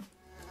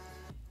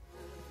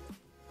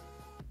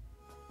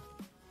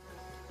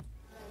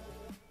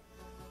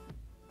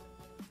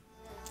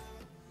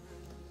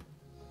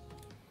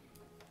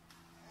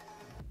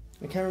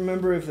 I can't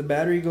remember if the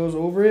battery goes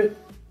over it,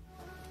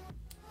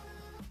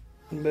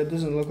 but it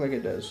doesn't look like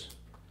it does.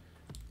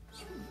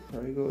 It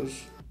probably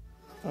goes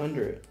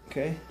under it,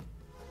 okay?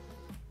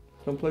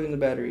 Don't plug in the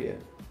battery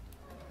yet.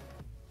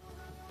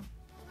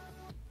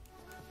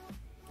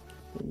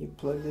 And you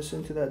plug this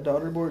into that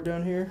daughter board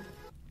down here,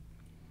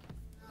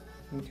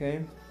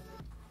 okay?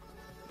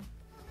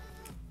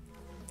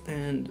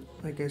 And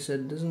like I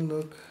said, it doesn't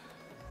look,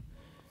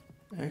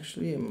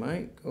 actually it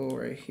might go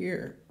right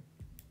here.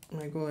 It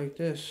might go like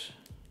this.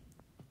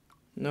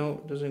 No,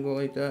 it doesn't go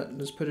like that.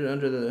 Let's put it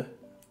under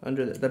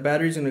the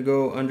battery's gonna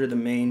go under the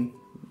main,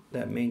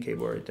 that main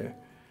cable right there.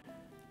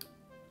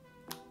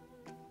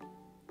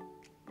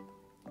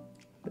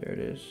 There it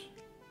is.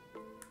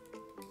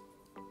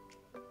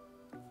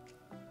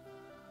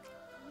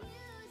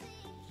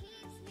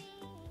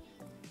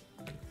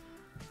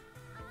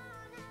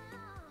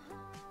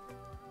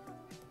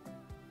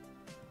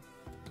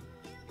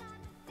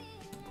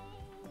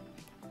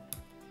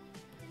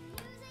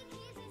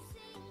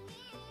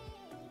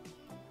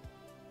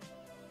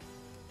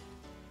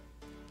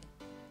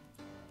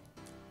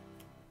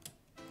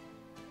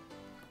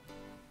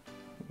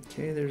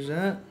 Okay, there's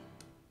that.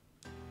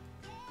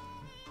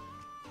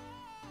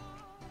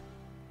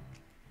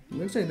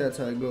 Looks like that's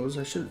how it goes.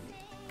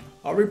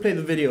 I'll replay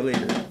the video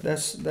later. I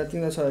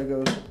think that's how it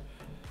goes.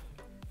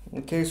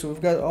 Okay, so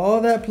we've got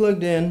all that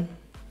plugged in.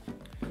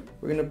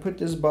 We're gonna put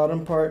this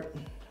bottom part.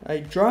 I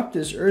dropped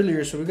this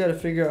earlier, so we gotta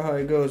figure out how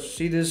it goes.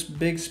 See this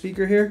big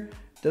speaker here?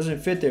 It doesn't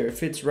fit there. It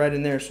fits right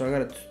in there, so I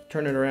gotta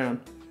turn it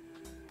around.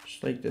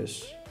 Just like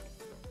this.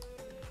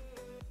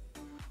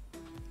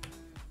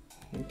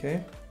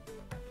 Okay.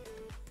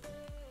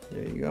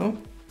 There you go.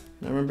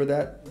 Now remember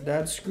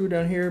that screw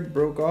down here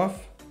broke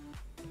off.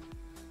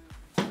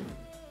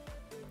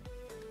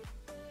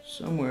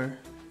 Somewhere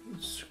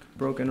it's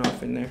broken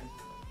off in there.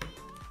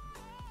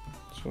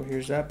 So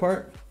here's that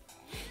part.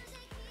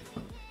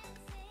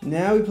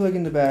 Now we plug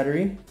in the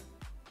battery.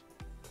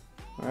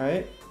 All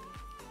right.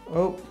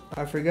 Oh,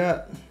 I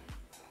forgot.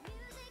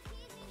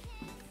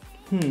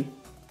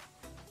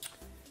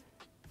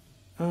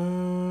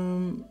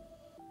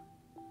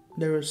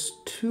 There was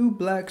 2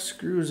 black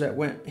screws that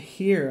went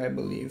here, I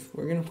believe.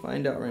 We're gonna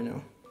find out right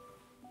now.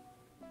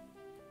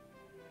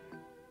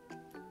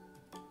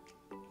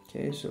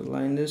 Okay, so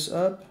line this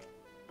up,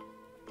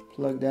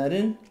 plug that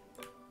in.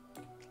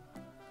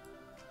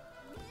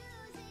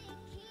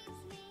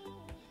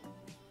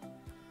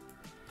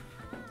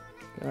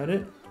 Got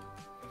it.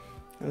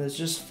 And let's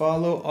just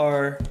follow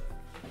our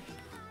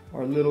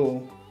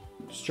little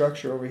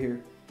structure over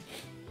here.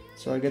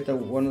 So I get the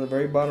one on the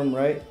very bottom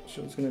right,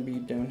 so it's gonna be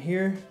down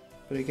here.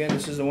 But again,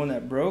 this is the one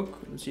that broke.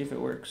 Let's see if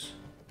it works.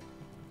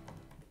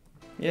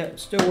 Yeah, it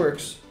still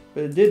works,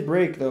 but it did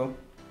break though.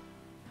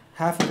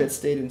 Half of it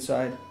stayed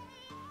inside.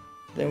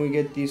 Then we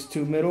get these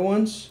 2 middle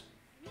ones.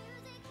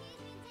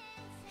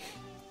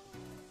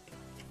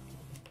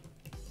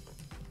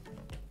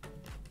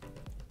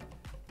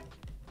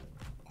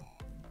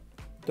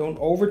 Don't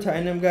over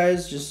tighten them,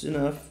 guys, just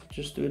enough.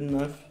 Just do it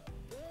enough.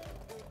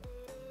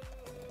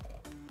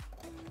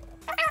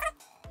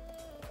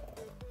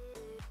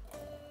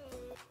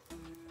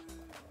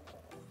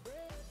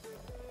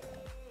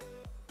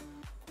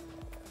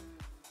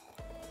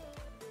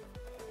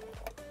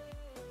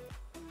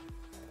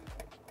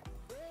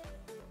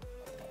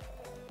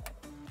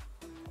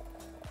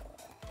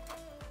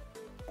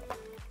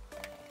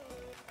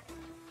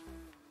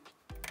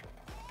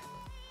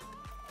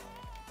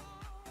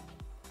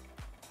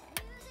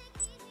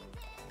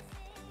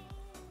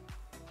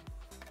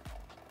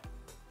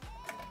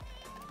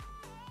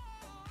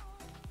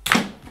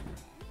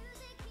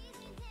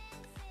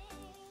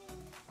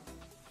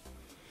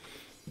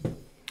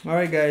 All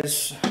right,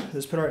 guys,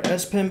 let's put our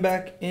S Pen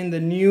back in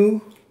the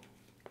new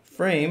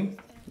frame.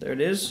 There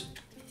it is.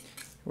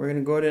 We're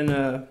gonna go ahead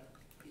and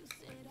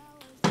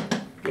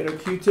get a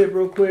Q-tip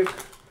real quick,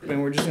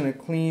 and we're just gonna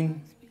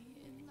clean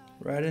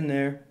right in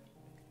there,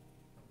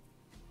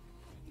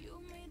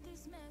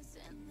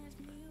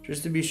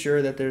 just to be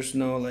sure that there's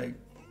no like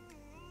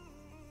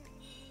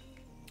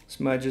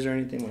smudges or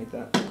anything like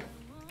that.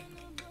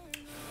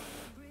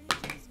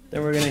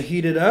 Then we're gonna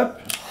heat it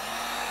up.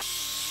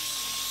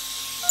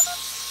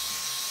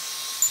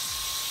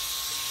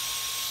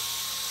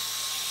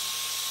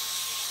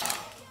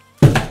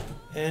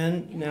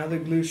 And now the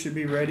glue should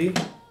be ready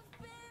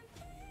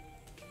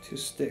to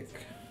stick.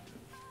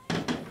 All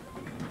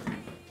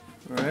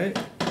right,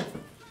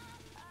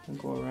 we'll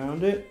go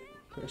around it,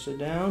 press it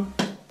down.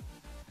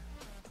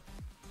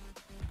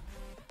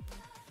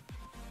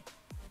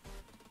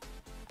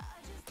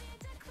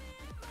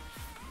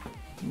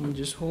 And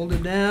just hold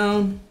it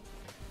down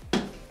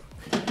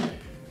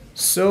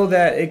so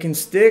that it can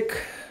stick.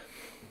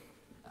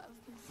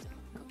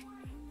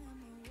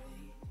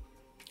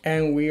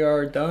 And we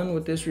are done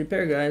with this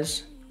repair,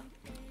 guys.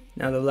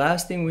 Now the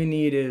last thing we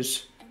need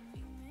is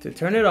to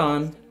turn it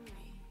on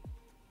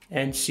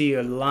and see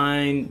a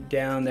line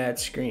down that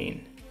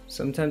screen.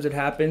 Sometimes it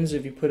happens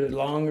if you put a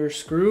longer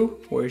screw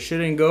where it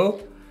shouldn't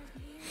go.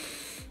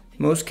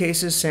 Most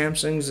cases,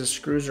 Samsung's, the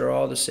screws are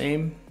all the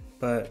same,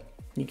 but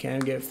you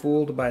can't get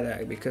fooled by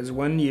that, because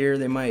one year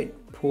they might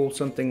pull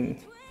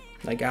something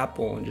like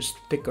Apple and just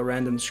stick a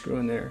random screw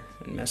in there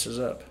and messes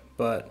up.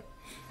 But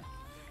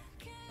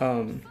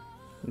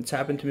it's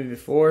happened to me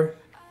before.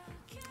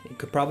 It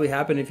could probably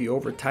happen if you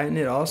over tighten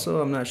it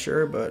also, I'm not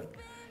sure, but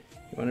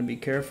you want to be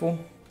careful.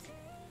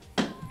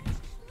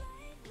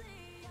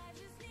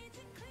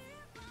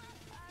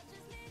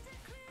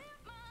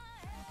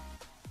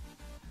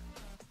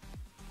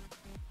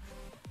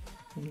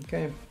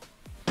 Okay.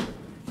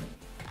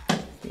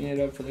 Clean it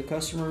up for the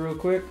customer real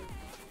quick.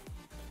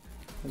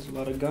 There's a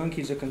lot of gunk.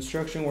 He's a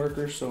construction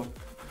worker, so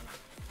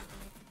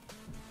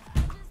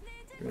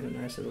doing a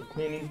nice little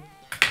cleaning.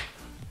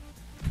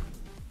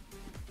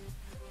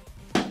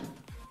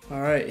 All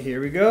right, here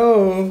we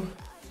go.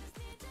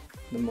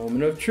 The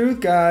moment of truth,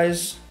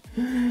 guys.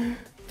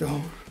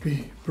 Don't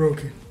be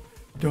broken.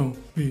 Don't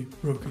be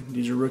broken.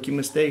 These are rookie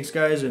mistakes,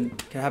 guys, and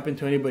can happen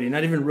to anybody.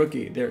 Not even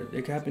rookie.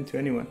 They can happen to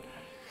anyone.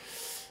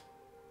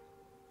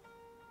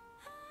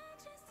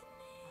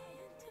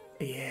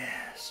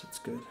 Yes, it's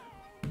good.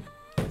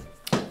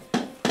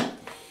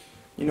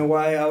 You know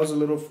why I was a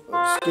little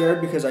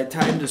scared? Because I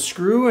tightened the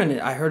screw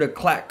and I heard a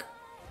clack.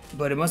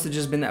 But it must have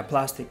just been that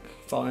plastic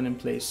falling in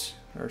place,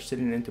 or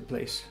sitting into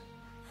place.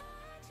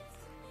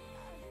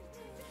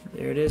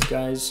 There it is,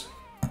 guys.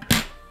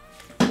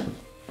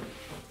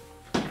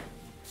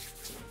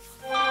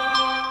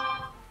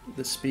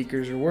 The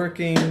speakers are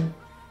working.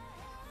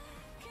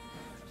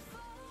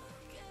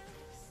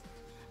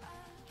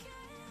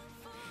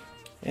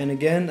 And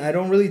again, I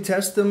don't really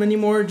test them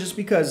anymore just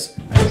because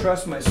I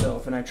trust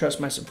myself and I trust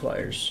my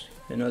suppliers,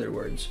 in other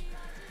words.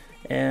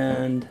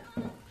 And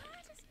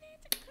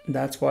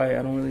that's why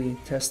I don't really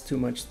test too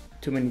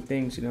many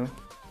things, you know.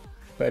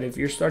 But if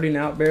you're starting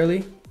out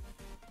barely,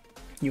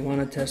 you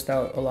want to test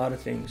out a lot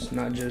of things,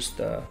 not just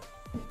do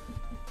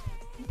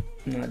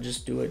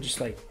it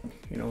just like,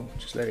 you know,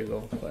 just let it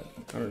go. But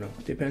I don't know,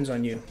 depends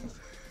on you.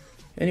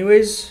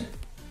 Anyways,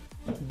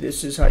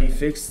 this is how you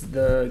fix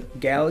the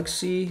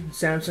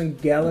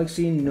Samsung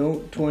Galaxy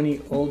Note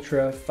 20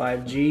 Ultra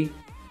 5G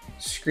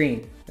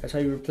screen. That's how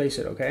you replace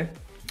it, okay?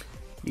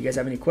 If you guys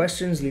have any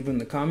questions, leave them in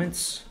the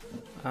comments.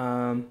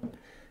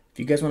 If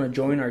you guys want to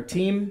join our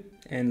team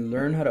and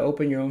learn how to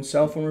open your own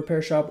cell phone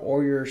repair shop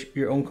or your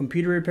own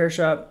computer repair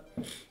shop,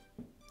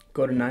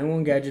 go to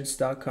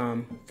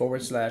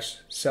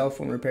 911gadgets.com/cell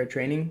phone repair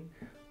training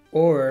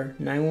or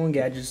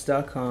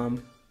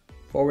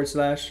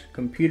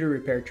 911gadgets.com/computer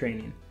repair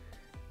training.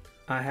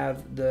 I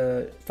have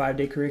the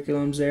 5-day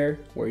curriculums there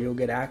where you'll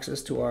get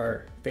access to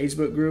our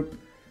Facebook group.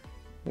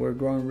 We're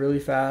growing really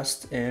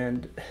fast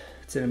and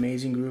it's an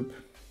amazing group.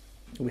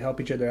 We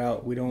help each other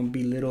out. We don't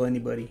belittle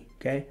anybody,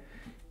 okay?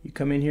 You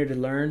come in here to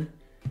learn,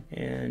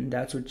 and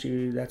that's what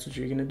you're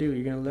gonna do.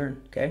 You're gonna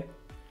learn, okay?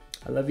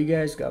 I love you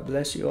guys. God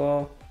bless you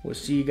all. We'll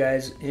see you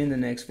guys in the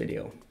next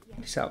video.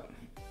 Peace out.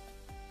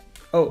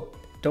 Oh,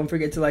 don't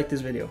forget to like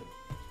this video.